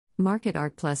Market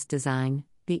Art Plus Design,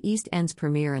 the East End's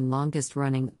premier and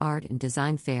longest-running art and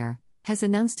design fair, has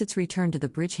announced its return to the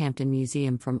Bridgehampton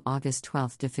Museum from August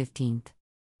 12 to 15.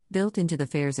 Built into the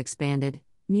fair's expanded,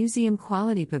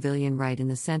 museum-quality pavilion right in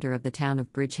the center of the town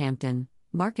of Bridgehampton,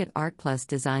 Market Art Plus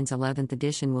Design's 11th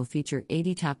edition will feature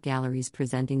 80 top galleries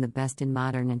presenting the best in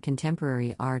modern and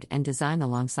contemporary art and design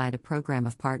alongside a program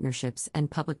of partnerships and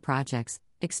public projects,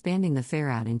 expanding the fair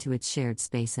out into its shared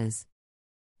spaces.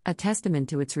 A testament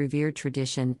to its revered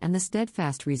tradition and the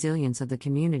steadfast resilience of the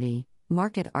community,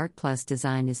 Market Art Plus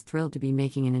Design is thrilled to be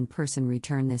making an in-person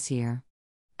return this year.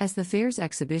 As the fair's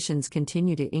exhibitions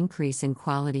continue to increase in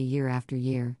quality year after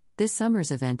year, this summer's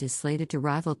event is slated to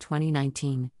rival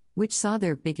 2019, which saw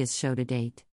their biggest show to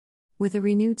date. With a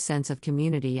renewed sense of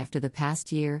community after the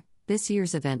past year, this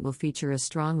year's event will feature a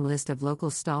strong list of local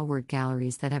stalwart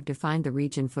galleries that have defined the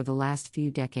region for the last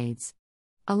few decades.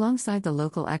 Alongside the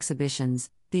local exhibitions,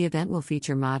 the event will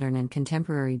feature modern and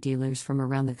contemporary dealers from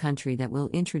around the country that will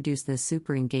introduce the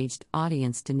super-engaged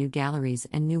audience to new galleries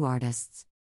and new artists.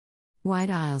 Wide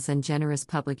aisles and generous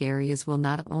public areas will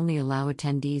not only allow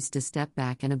attendees to step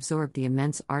back and absorb the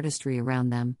immense artistry around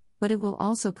them, but it will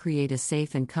also create a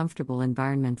safe and comfortable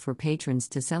environment for patrons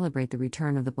to celebrate the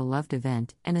return of the beloved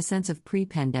event and a sense of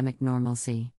pre-pandemic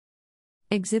normalcy.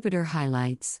 Exhibitor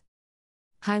highlights.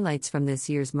 Highlights from this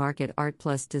year's Market Art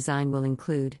Plus Design will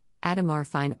include Adamar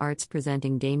Fine Arts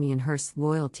presenting Damien Hirst's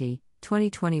Loyalty,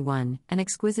 2021, an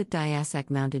exquisite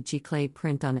Diasec-mounted G-clay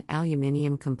print on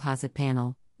aluminium composite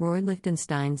panel, Roy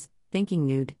Lichtenstein's Thinking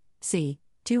Nude, c.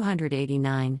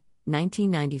 289,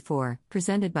 1994,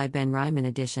 presented by Ben Ryman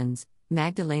Editions,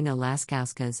 Magdalena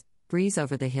Laskowska's Breeze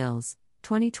Over the Hills,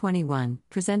 2021,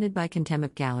 presented by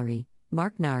Contempt Gallery,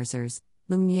 Mark Narzer's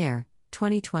Lumiere,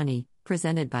 2020,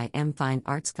 presented by M Fine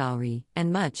Arts Gallery,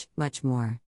 and much, much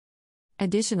more.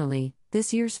 Additionally,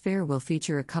 this year's fair will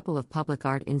feature a couple of public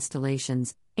art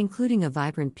installations, including a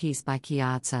vibrant piece by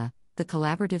Chiazza, the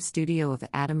collaborative studio of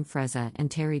Adam Frezza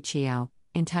and Terry Chiao,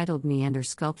 entitled Meander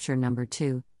Sculpture No.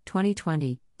 2,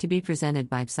 2020, to be presented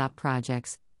by BSOP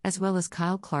Projects, as well as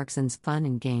Kyle Clarkson's Fun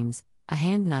and Games, a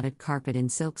hand-knotted carpet in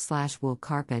silk/wool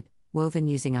carpet, woven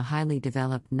using a highly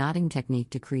developed knotting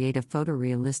technique to create a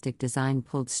photorealistic design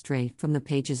pulled straight from the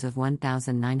pages of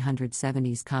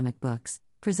 1970s comic books,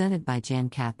 presented by Jan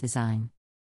Kath Design.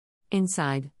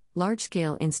 Inside,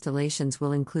 large-scale installations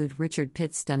will include Richard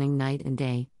Pitt's stunning Night and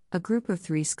Day, a group of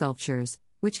 3 sculptures,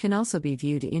 which can also be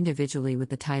viewed individually with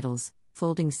the titles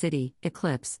Folding City,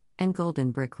 Eclipse, and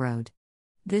Golden Brick Road.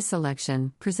 This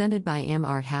selection, presented by M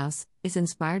Art House, is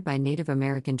inspired by Native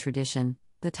American tradition.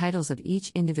 The titles of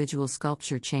each individual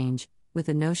sculpture change, with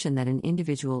the notion that an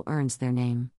individual earns their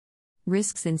name.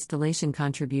 Risk's installation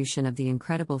contribution of The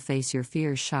Incredible Face Your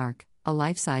Fears Shark, a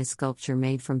life-size sculpture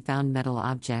made from found metal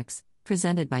objects,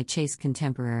 presented by Chase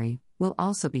Contemporary, will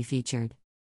also be featured.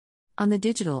 On the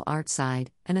digital art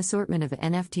side, an assortment of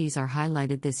NFTs are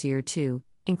highlighted this year too,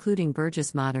 including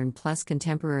Burgess Modern Plus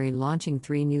Contemporary launching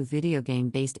 3 new video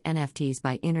game-based NFTs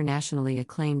by internationally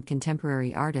acclaimed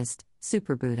contemporary artist,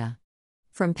 Super Buddha.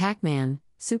 From Pac-Man,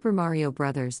 Super Mario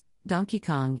Bros., Donkey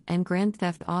Kong, and Grand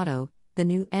Theft Auto, the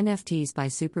new NFTs by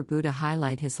Super Buddha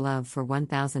highlight his love for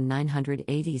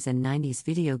 1980s and 90s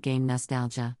video game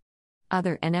nostalgia.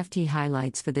 Other NFT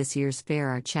highlights for this year's fair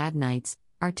are Chad Knight's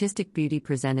Artistic Beauty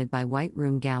presented by White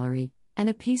Room Gallery, and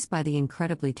a piece by the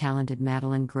incredibly talented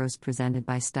Madeline Gross presented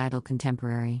by Stidle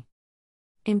Contemporary.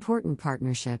 Important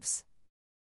partnerships.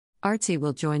 Artsy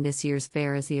will join this year's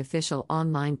fair as the official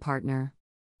online partner.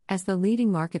 As the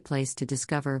leading marketplace to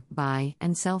discover, buy,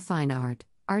 and sell fine art,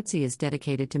 Artsy is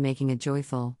dedicated to making a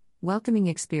joyful, welcoming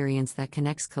experience that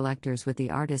connects collectors with the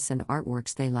artists and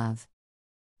artworks they love.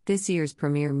 This year's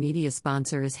premier media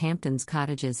sponsor is Hampton's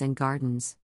Cottages and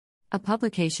Gardens, a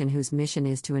publication whose mission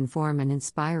is to inform and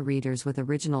inspire readers with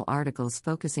original articles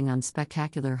focusing on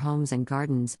spectacular homes and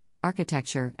gardens,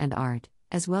 architecture, and art,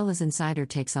 as well as insider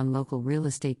takes on local real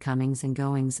estate comings and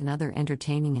goings and other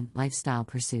entertaining and lifestyle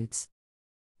pursuits.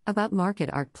 About Market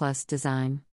Art Plus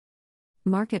Design.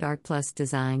 Market Art Plus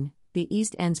Design, the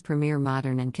East End's premier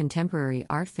modern and contemporary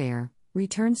art fair,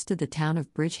 returns to the town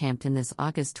of Bridgehampton this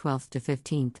August 12 to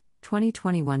 15,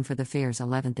 2021 for the fair's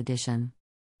 11th edition.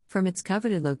 From its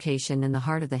coveted location in the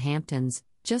heart of the Hamptons,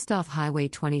 just off Highway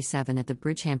 27 at the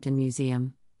Bridgehampton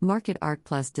Museum, Market Art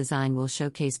Plus Design will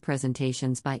showcase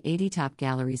presentations by 80 top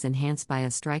galleries enhanced by a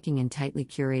striking and tightly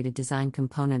curated design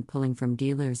component pulling from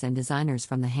dealers and designers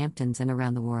from the Hamptons and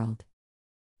around the world.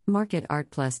 Market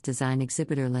Art Plus Design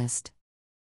Exhibitor List.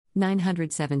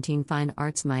 917 Fine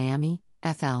Arts Miami,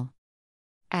 FL.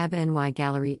 AB NY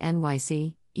Gallery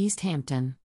NYC, East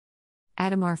Hampton.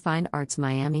 Adamar Fine Arts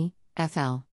Miami,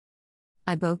 FL.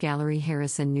 IBO Gallery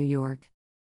Harrison, New York.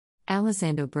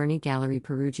 Alessandro Berni Gallery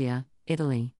Perugia,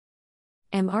 Italy.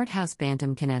 M Art House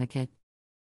Bantam, Connecticut.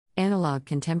 Analog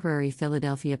Contemporary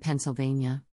Philadelphia,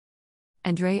 Pennsylvania.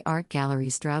 Andre Art Gallery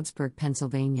Stroudsburg,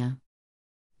 Pennsylvania.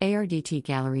 ARDT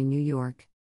Gallery, New York.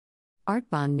 Art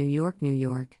Bond, New York, New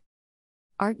York.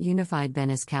 Art Unified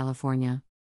Venice, California.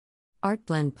 Art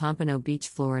Blend Pompano Beach,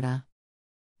 Florida.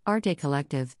 Arte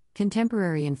Collective,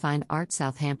 Contemporary and Fine Art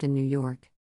Southampton, New York.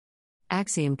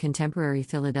 Axiom Contemporary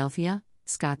Philadelphia,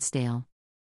 Scottsdale.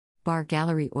 Bar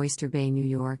Gallery Oyster Bay, New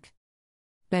York.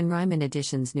 Ben Ryman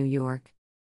Editions, New York.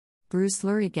 Bruce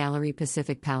Lurie Gallery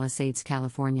Pacific Palisades,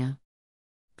 California.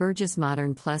 Burgess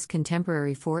Modern Plus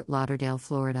Contemporary Fort Lauderdale,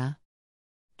 Florida.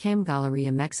 Cam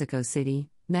Galleria Mexico City,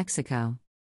 Mexico.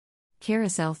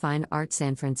 Carousel Fine Art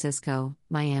San Francisco,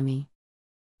 Miami.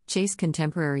 Chase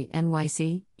Contemporary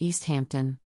NYC, East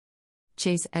Hampton.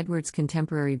 Chase Edwards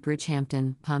Contemporary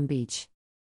Bridgehampton, Palm Beach.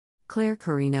 Claire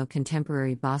Carino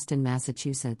Contemporary Boston,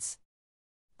 Massachusetts.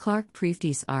 Clark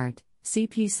Preftis Art,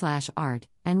 CP/Art,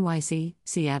 NYC,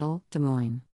 Seattle, Des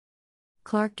Moines.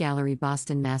 Clark Gallery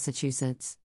Boston,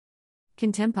 Massachusetts.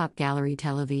 Contempop Gallery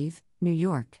Tel Aviv, New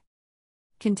York.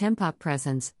 Contempop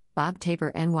Presence, Bob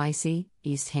Tabor NYC,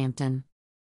 East Hampton.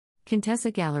 Contessa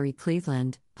Gallery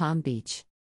Cleveland, Palm Beach.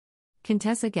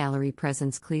 Contessa Gallery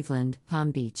Presence Cleveland,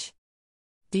 Palm Beach.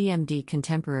 DMD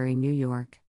Contemporary New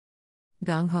York.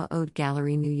 Gongho Ode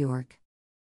Gallery New York.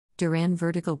 Duran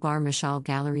Vertical Bar Michal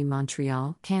Gallery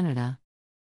Montreal, Canada.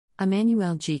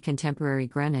 Emmanuel G. Contemporary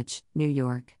Greenwich, New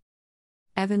York.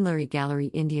 Evan Lurie Gallery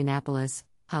Indianapolis,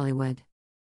 Hollywood.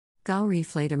 Galerie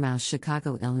Fledermaus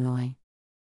Chicago, Illinois.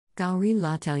 Galerie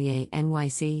L'Atelier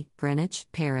NYC, Greenwich,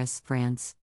 Paris,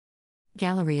 France.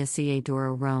 Galleria Ca'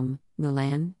 d'Oro Rome,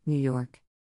 Milan, New York.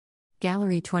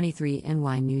 Gallery 23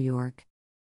 NY New York.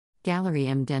 Gallery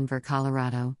M Denver,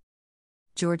 Colorado.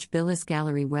 George Billis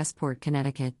Gallery Westport,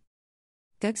 Connecticut.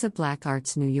 Gugsa Black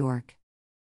Arts New York.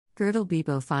 Girdle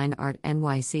Bibo Fine Art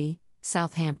NYC,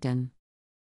 Southampton.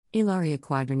 Ilaria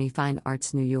Quadrani Fine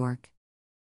Arts New York.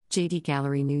 JD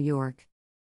Gallery New York.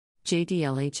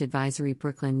 JDLH Advisory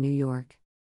Brooklyn, New York.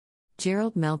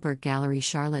 Gerald Melberg Gallery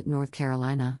Charlotte, North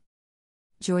Carolina.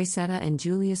 Joycetta and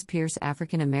Julius Pierce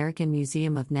African American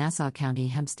Museum of Nassau County,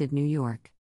 Hempstead, New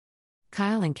York.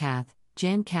 Kyle and Kath,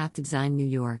 Jan Kath Design, New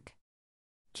York.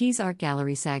 Keys Art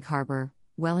Gallery Sag Harbor,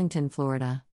 Wellington,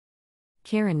 Florida.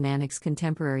 Karen Mannix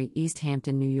Contemporary East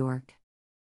Hampton, New York.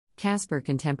 Casper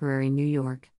Contemporary New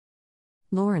York.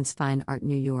 Lawrence Fine Art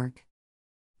New York.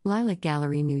 Lilac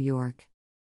Gallery New York.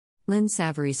 Lynn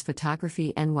Savary's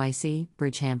Photography NYC,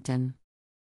 Bridgehampton.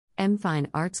 M Fine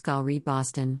Arts Gallery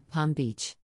Boston, Palm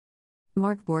Beach.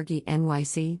 Mark Borghi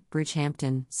NYC,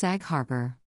 Bridgehampton, Sag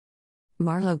Harbor.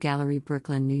 Marlowe Gallery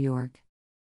Brooklyn, New York.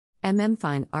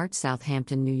 Fine Art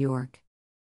Southampton, New York.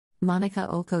 Monica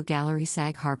Olko Gallery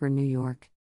Sag Harbor, New York.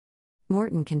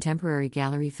 Morton Contemporary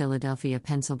Gallery Philadelphia,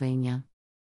 Pennsylvania.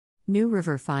 New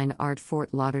River Fine Art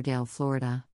Fort Lauderdale,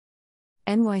 Florida.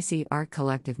 NYC Art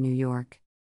Collective, New York.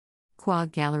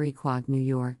 Quag Gallery Quag, New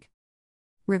York.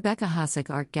 Rebecca Hossack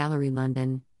Art Gallery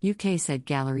London, UK Said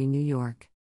Gallery New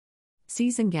York.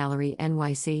 Season Gallery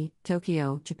NYC,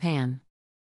 Tokyo, Japan.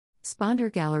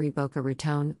 Sponder Gallery Boca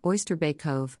Raton, Oyster Bay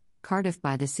Cove, Cardiff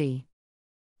by the Sea.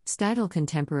 Steidel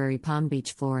Contemporary Palm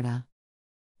Beach, Florida.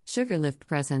 Sugarlift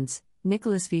Presence,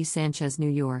 Nicholas V. Sanchez, New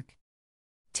York.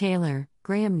 Taylor,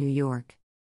 Graham, New York.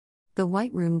 The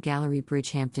White Room Gallery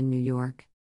Bridgehampton, New York.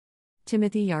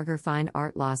 Timothy Yarger Fine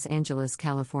Art Los Angeles,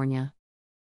 California.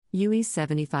 UE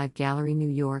 75 Gallery New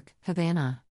York,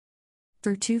 Havana.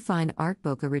 Virtu Fine Art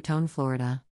Boca Raton,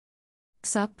 Florida.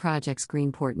 XUP Projects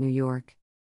Greenport, New York.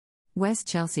 West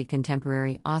Chelsea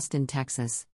Contemporary Austin,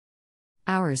 Texas.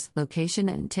 Hours, location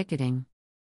and ticketing.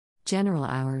 General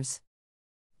hours.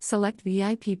 Select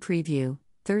VIP preview,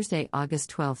 Thursday, August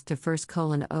 12 to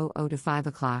 1:00 to 5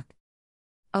 o'clock.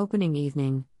 Opening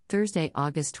evening, Thursday,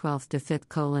 August 12 to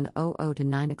 5:00 to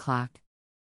 9 o'clock.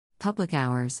 Public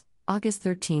hours, August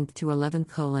 13 to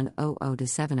 11:00 to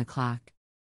 7 o'clock.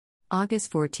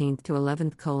 August 14 to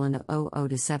 11:00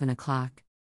 to 7 o'clock.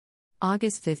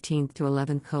 August 15 to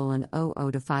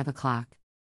 11:00 to 5 o'clock.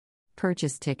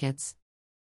 Purchase tickets.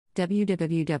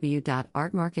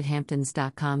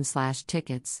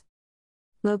 www.artmarkethamptons.com/tickets.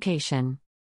 Location: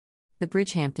 The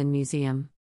Bridgehampton Museum,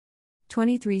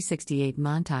 2368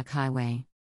 Montauk Highway,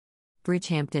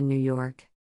 Bridgehampton, New York.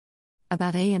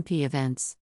 About AMP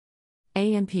Events.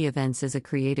 AMP Events is a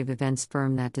creative events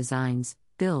firm that designs,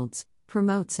 builds,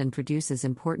 promotes and produces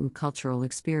important cultural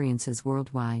experiences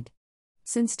worldwide.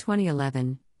 Since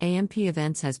 2011, AMP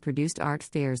Events has produced art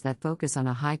fairs that focus on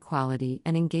a high quality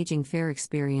and engaging fair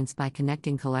experience by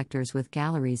connecting collectors with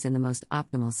galleries in the most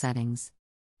optimal settings.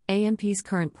 AMP's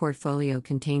current portfolio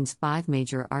contains 5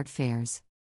 major art fairs.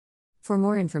 For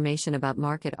more information about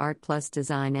Market Art Plus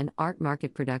Design and Art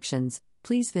Market Productions,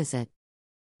 please visit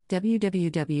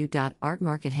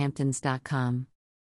www.artmarkethamptons.com.